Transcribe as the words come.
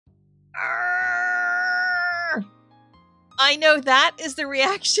Arrgh! I know that is the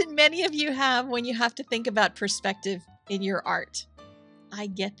reaction many of you have when you have to think about perspective in your art. I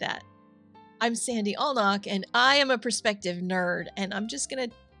get that. I'm Sandy Allnock, and I am a perspective nerd, and I'm just going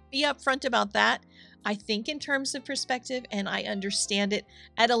to be upfront about that. I think in terms of perspective, and I understand it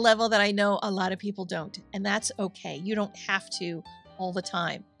at a level that I know a lot of people don't, and that's okay. You don't have to all the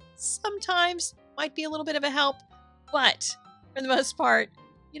time. Sometimes might be a little bit of a help, but for the most part,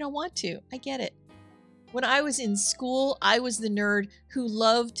 you don't want to. I get it. When I was in school, I was the nerd who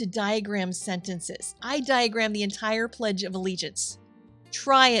loved to diagram sentences. I diagrammed the entire Pledge of Allegiance.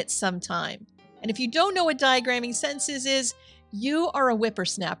 Try it sometime. And if you don't know what diagramming sentences is, you are a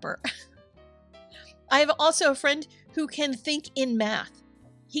whippersnapper. I have also a friend who can think in math.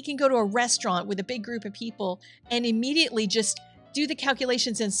 He can go to a restaurant with a big group of people and immediately just do the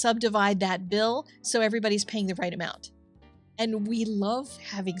calculations and subdivide that bill so everybody's paying the right amount. And we love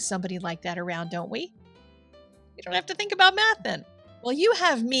having somebody like that around, don't we? You don't have to think about math then. Well, you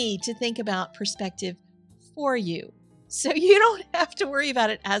have me to think about perspective for you, so you don't have to worry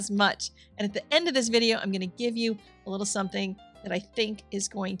about it as much. And at the end of this video, I'm going to give you a little something that I think is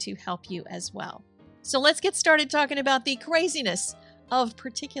going to help you as well. So let's get started talking about the craziness of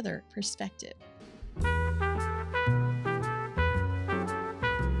particular perspective.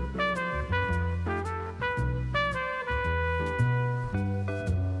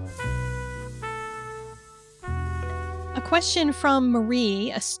 A question from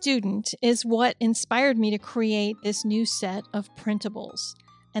Marie, a student, is what inspired me to create this new set of printables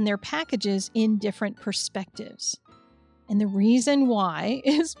and their packages in different perspectives. And the reason why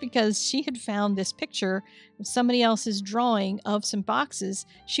is because she had found this picture of somebody else's drawing of some boxes.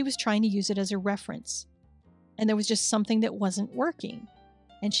 She was trying to use it as a reference. And there was just something that wasn't working.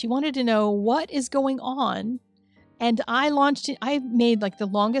 And she wanted to know what is going on. And I launched it. I made like the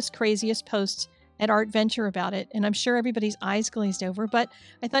longest, craziest post at Art Venture about it. And I'm sure everybody's eyes glazed over. But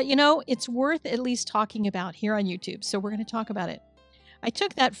I thought, you know, it's worth at least talking about here on YouTube. So we're going to talk about it. I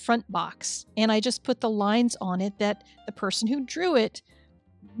took that front box and I just put the lines on it that the person who drew it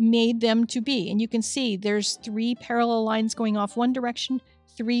made them to be. And you can see there's 3 parallel lines going off one direction,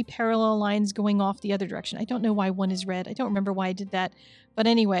 3 parallel lines going off the other direction. I don't know why one is red. I don't remember why I did that. But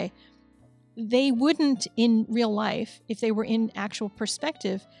anyway, they wouldn't in real life, if they were in actual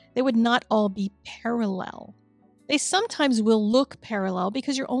perspective, they would not all be parallel. They sometimes will look parallel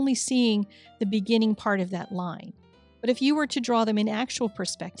because you're only seeing the beginning part of that line. But if you were to draw them in actual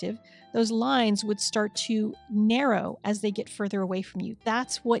perspective, those lines would start to narrow as they get further away from you.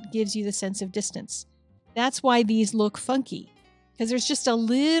 That's what gives you the sense of distance. That's why these look funky, because there's just a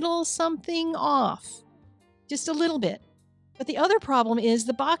little something off, just a little bit. But the other problem is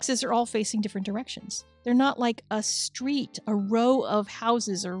the boxes are all facing different directions. They're not like a street, a row of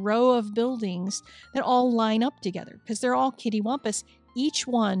houses, a row of buildings that all line up together, because they're all kittywampus. Each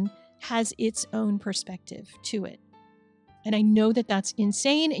one has its own perspective to it. And I know that that's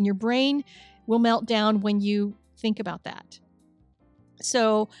insane, and your brain will melt down when you think about that.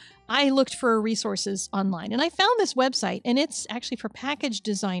 So I looked for resources online, and I found this website, and it's actually for package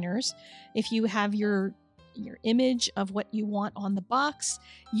designers. If you have your image of what you want on the box,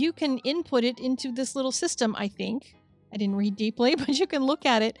 you can input it into this little system, I think. I didn't read deeply, but you can look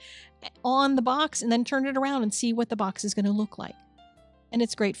at it on the box and then turn it around and see what the box is going to look like. And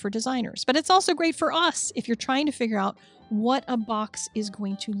it's great for designers, but it's also great for us if you're trying to figure out what a box is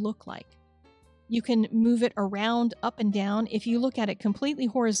going to look like. You can move it around, up and down. If you look at it completely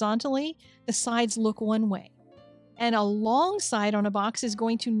horizontally, the sides look one way. And a long side on a box is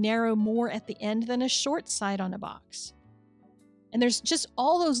going to narrow more at the end than a short side on a box. And there's just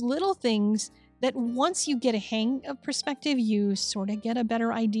all those little things that once you get a hang of perspective, you sort of get a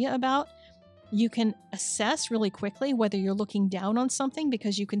better idea about. You can assess really quickly whether you're looking down on something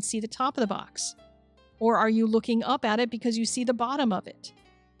because you can see the top of the box. Or are you looking up at it because you see the bottom of it?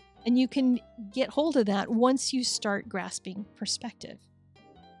 And you can get hold of that once you start grasping perspective.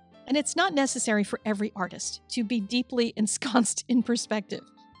 And it's not necessary for every artist to be deeply ensconced in perspective.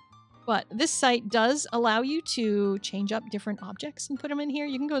 But this site does allow you to change up different objects and put them in here.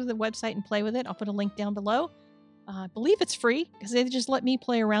 You can go to the website and play with it. I'll put a link down below. I believe it's free because they just let me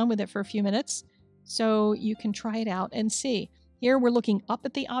play around with it for a few minutes. So you can try it out and see. Here we're looking up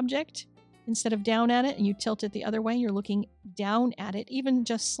at the object instead of down at it, and you tilt it the other way. You're looking down at it, even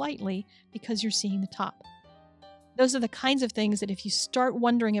just slightly, because you're seeing the top. Those are the kinds of things that if you start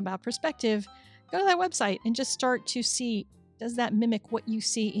wondering about perspective, go to that website and just start to see, does that mimic what you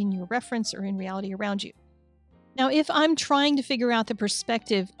see in your reference or in reality around you? Now, if I'm trying to figure out the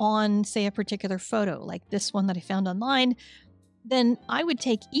perspective on, say, a particular photo, like this one that I found online, then I would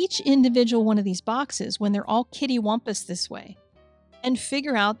take each individual one of these boxes when they're all kitty wampus this way and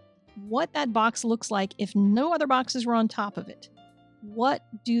figure out what that box looks like if no other boxes were on top of it. What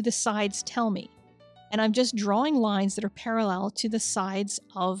do the sides tell me? And I'm just drawing lines that are parallel to the sides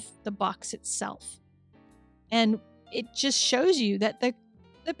of the box itself. And it just shows you that the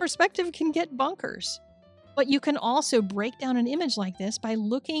perspective can get bonkers. But you can also break down an image like this by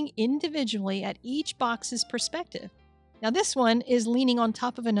looking individually at each box's perspective. Now this one is leaning on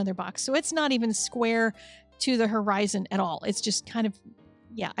top of another box, so it's not even square to the horizon at all. It's just kind of,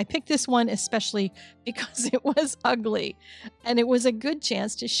 yeah, I picked this one especially because it was ugly. And it was a good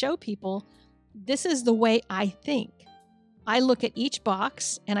chance to show people this is the way I think. I look at each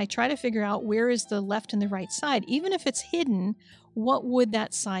box and I try to figure out where is the left and the right side. Even if it's hidden, what would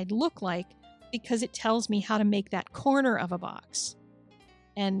that side look like? Because it tells me how to make that corner of a box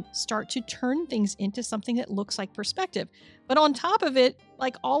and start to turn things into something that looks like perspective. But on top of it,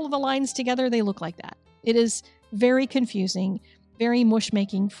 like all of the lines together, they look like that. It is very confusing, very mush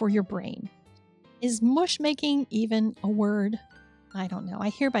making for your brain. Is mush making even a word? I don't know. I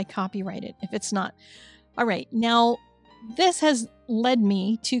hereby copyright it if it's not. All right. Now, this has led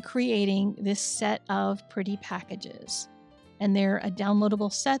me to creating this set of pretty packages. And they're a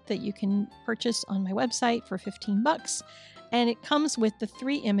downloadable set that you can purchase on my website for $15. And it comes with the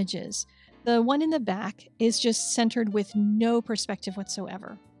 3 images. The one in the back is just centered with no perspective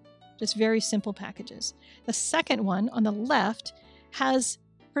whatsoever. Just very simple packages. The second one on the left has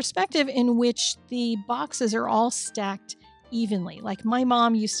perspective in which the boxes are all stacked evenly. Like my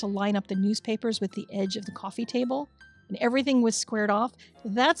mom used to line up the newspapers with the edge of the coffee table and everything was squared off.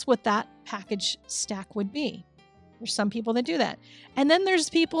 That's what that package stack would be. There's some people that do that. And then there's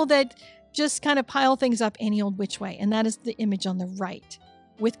people that just kind of pile things up any old which way. And that is the image on the right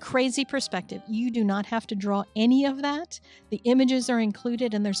with crazy perspective. You do not have to draw any of that. The images are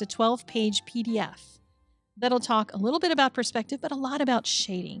included and there's a 12-page PDF that'll talk a little bit about perspective, but a lot about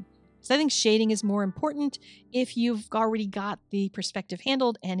shading. So I think shading is more important if you've already got the perspective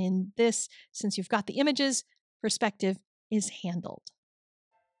handled. And in this, since you've got the images, perspective is handled.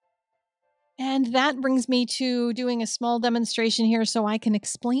 And that brings me to doing a small demonstration here so I can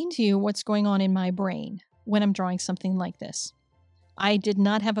explain to you what's going on in my brain when I'm drawing something like this. I did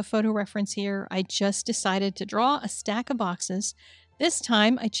not have a photo reference here. I just decided to draw a stack of boxes. This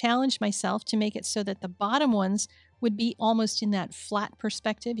time I challenged myself to make it so that the bottom ones would be almost in that flat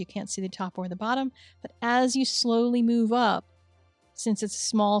perspective. You can't see the top or the bottom, but as you slowly move up, since it's a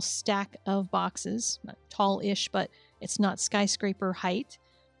small stack of boxes, not tall-ish, but it's not skyscraper height,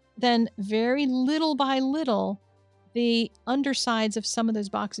 then very little by little, the undersides of some of those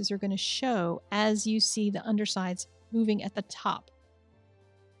boxes are going to show as you see the undersides moving at the top.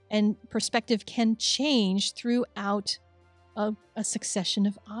 And perspective can change throughout a succession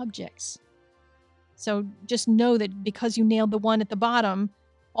of objects. So just know that because you nailed the one at the bottom,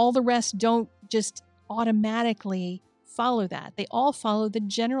 all the rest don't just automatically follow that. They all follow the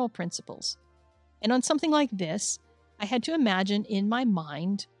general principles. And on something like this, I had to imagine in my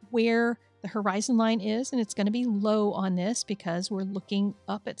mind where the horizon line is, and it's going to be low on this because we're looking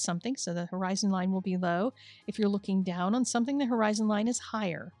up at something, so the horizon line will be low. If you're looking down on something, the horizon line is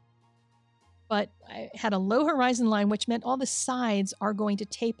higher. But I had a low horizon line, which meant all the sides are going to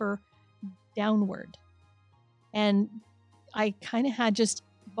taper downward. And I kind of had just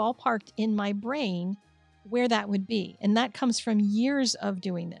ballparked in my brain where that would be. And that comes from years of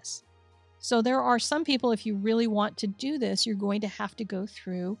doing this. So there are some people, if you really want to do this, you're going to have to go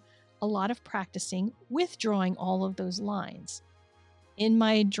through a lot of practicing with drawing all of those lines. In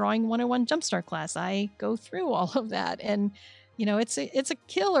my Drawing 101 Jumpstart class, I go through all of that. And, you know, it's a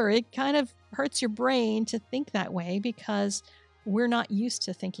killer. It kind of hurts your brain to think that way because we're not used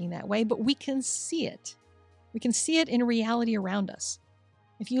to thinking that way, but we can see it. We can see it in reality around us.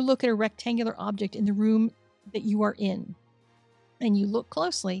 If you look at a rectangular object in the room that you are in and you look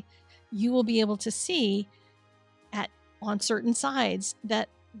closely, you will be able to see on certain sides that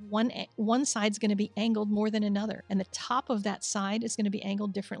one side's going to be angled more than another, and the top of that side is going to be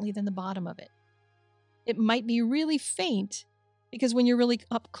angled differently than the bottom of it. It might be really faint because when you're really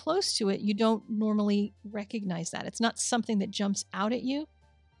up close to it, you don't normally recognize that. It's not something that jumps out at you,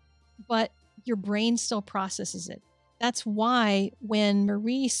 but your brain still processes it. That's why when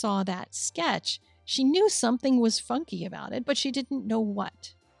Marie saw that sketch, she knew something was funky about it, but she didn't know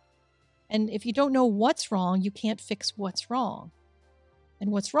what. And if you don't know what's wrong, you can't fix what's wrong.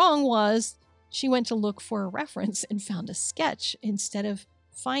 And what's wrong was she went to look for a reference and found a sketch instead of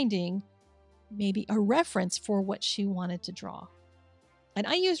finding maybe a reference for what she wanted to draw. And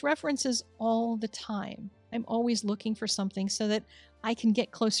I use references all the time. I'm always looking for something so that I can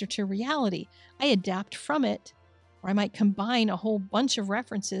get closer to reality. I adapt from it, or I might combine a whole bunch of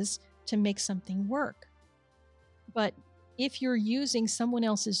references to make something work. But if you're using someone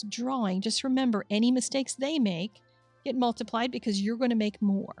else's drawing, just remember any mistakes they make get multiplied because you're going to make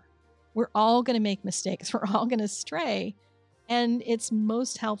more. We're all going to make mistakes. We're all going to stray. And it's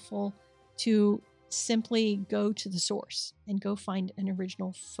most helpful to simply go to the source and go find an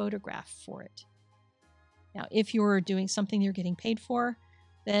original photograph for it. Now, if you're doing something you're getting paid for,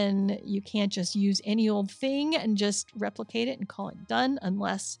 then you can't just use any old thing and just replicate it and call it done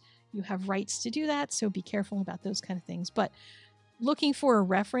unless you have rights to do that. So be careful about those kind of things. But looking for a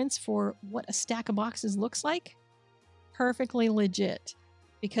reference for what a stack of boxes looks like, perfectly legit,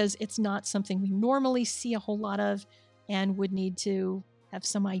 because it's not something we normally see a whole lot of and would need to have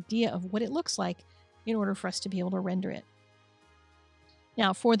some idea of what it looks like in order for us to be able to render it.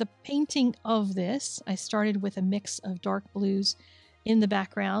 Now, for the painting of this, I started with a mix of dark blues in the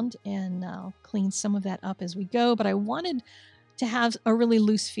background, and I'll clean some of that up as we go, but I wanted to have a really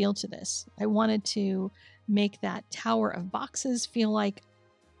loose feel to this. I wanted to make that tower of boxes feel like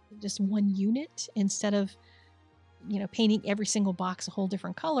just one unit instead of, painting every single box a whole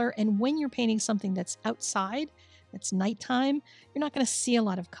different color. And when you're painting something that's outside, that's nighttime, you're not going to see a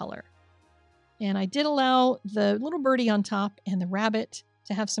lot of color. And I did allow the little birdie on top and the rabbit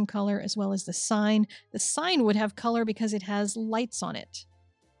to have some color, as well as the sign. The sign would have color because it has lights on it.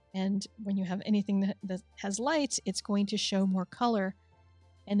 And when you have anything that has lights, it's going to show more color.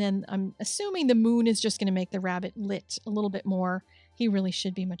 And then I'm assuming the moon is just going to make the rabbit lit a little bit more. He really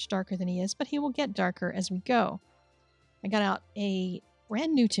should be much darker than he is, but he will get darker as we go. I got out a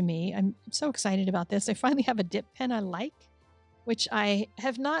brand new to me. I'm so excited about this. I finally have a dip pen I like, which I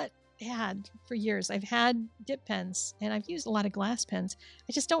have not had for years. I've had dip pens and I've used a lot of glass pens.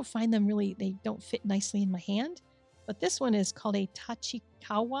 I just don't find them really, they don't fit nicely in my hand. But this one is called a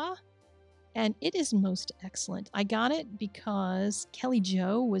Tachikawa, and it is most excellent. I got it because Kelly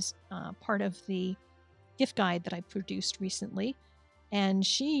Jo was part of the gift guide that I produced recently, and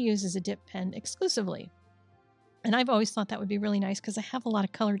she uses a dip pen exclusively. And I've always thought that would be really nice because I have a lot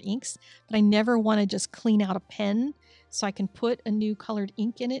of colored inks, but I never want to just clean out a pen so I can put a new colored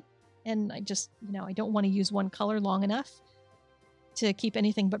ink in it. And I just, I don't want to use one color long enough to keep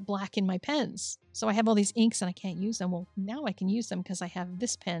anything but black in my pens. So I have all these inks and I can't use them. Well, now I can use them because I have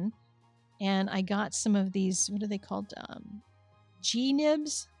this pen. And I got some of these, what are they called?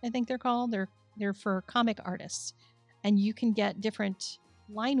 G-nibs, I think they're called. They're for comic artists. And you can get different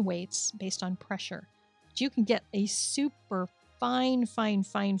line weights based on pressure. But you can get a super fine,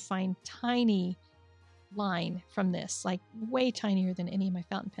 tiny line from this, like way tinier than any of my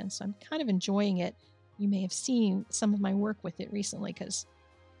fountain pens. So I'm kind of enjoying it. You may have seen some of my work with it recently because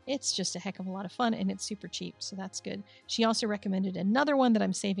it's just a heck of a lot of fun and it's super cheap. So that's good. She also recommended another one that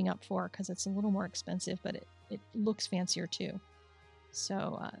I'm saving up for because it's a little more expensive, but it looks fancier too.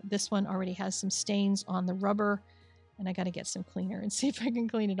 So this one already has some stains on the rubber and I got to get some cleaner and see if I can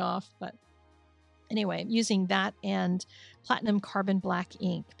clean it off. But anyway, I'm using that and platinum carbon black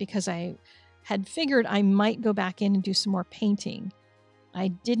ink because I had figured I might go back in and do some more painting. I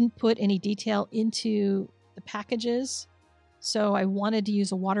didn't put any detail into the packages, so I wanted to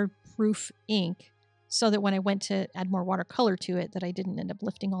use a waterproof ink so that when I went to add more watercolor to it, that I didn't end up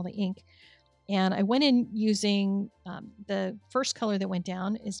lifting all the ink. And I went in using the first color that went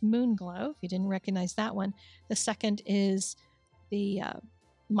down is Moon Glow, if you didn't recognize that one. The second is the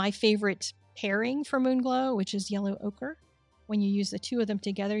my favorite pairing for Moon Glow, which is Yellow Ochre. When you use the two of them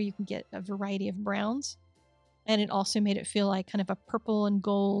together, you can get a variety of browns. And it also made it feel like kind of a purple and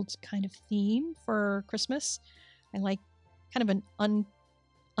gold kind of theme for Christmas. I like kind of an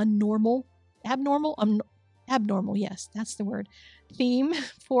abnormal, yes, that's the word, theme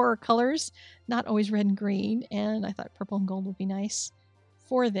for colors, not always red and green. And I thought purple and gold would be nice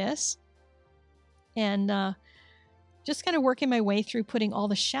for this. And just kind of working my way through putting all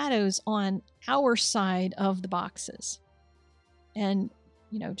the shadows on our side of the boxes. And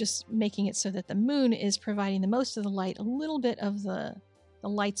just making it so that the moon is providing the most of the light. A little bit of the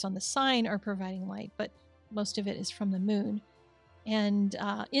lights on the sign are providing light, but most of it is from the moon. And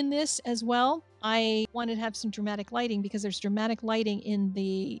in this as well, I wanted to have some dramatic lighting because there's dramatic lighting in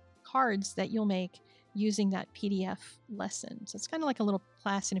the cards that you'll make using that PDF lesson. So it's kind of like a little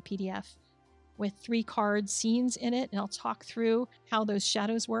class in a PDF with 3 card scenes in it, and I'll talk through how those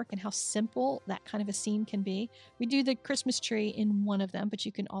shadows work and how simple that kind of a scene can be. We do the Christmas tree in one of them, but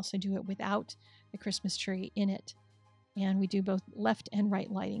you can also do it without the Christmas tree in it. And we do both left and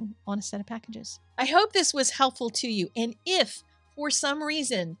right lighting on a set of packages. I hope this was helpful to you, and if for some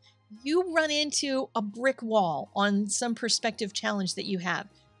reason you run into a brick wall on some perspective challenge that you have.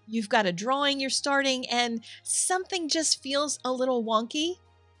 You've got a drawing you're starting and something just feels a little wonky.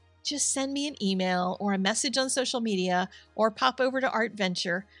 Just send me an email or a message on social media or pop over to Art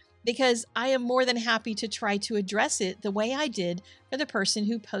Venture, because I am more than happy to try to address it the way I did for the person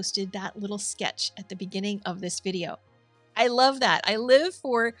who posted that little sketch at the beginning of this video. I love that. I live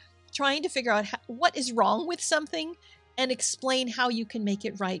for trying to figure out what is wrong with something and explain how you can make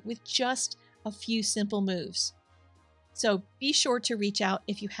it right with just a few simple moves. So be sure to reach out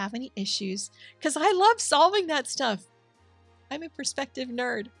if you have any issues, because I love solving that stuff. I'm a perspective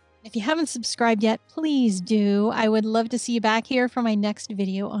nerd. If you haven't subscribed yet, please do. I would love to see you back here for my next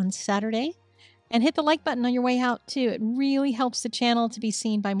video on Saturday. And hit the like button on your way out too. It really helps the channel to be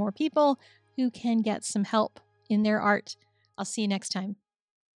seen by more people who can get some help in their art. I'll see you next time.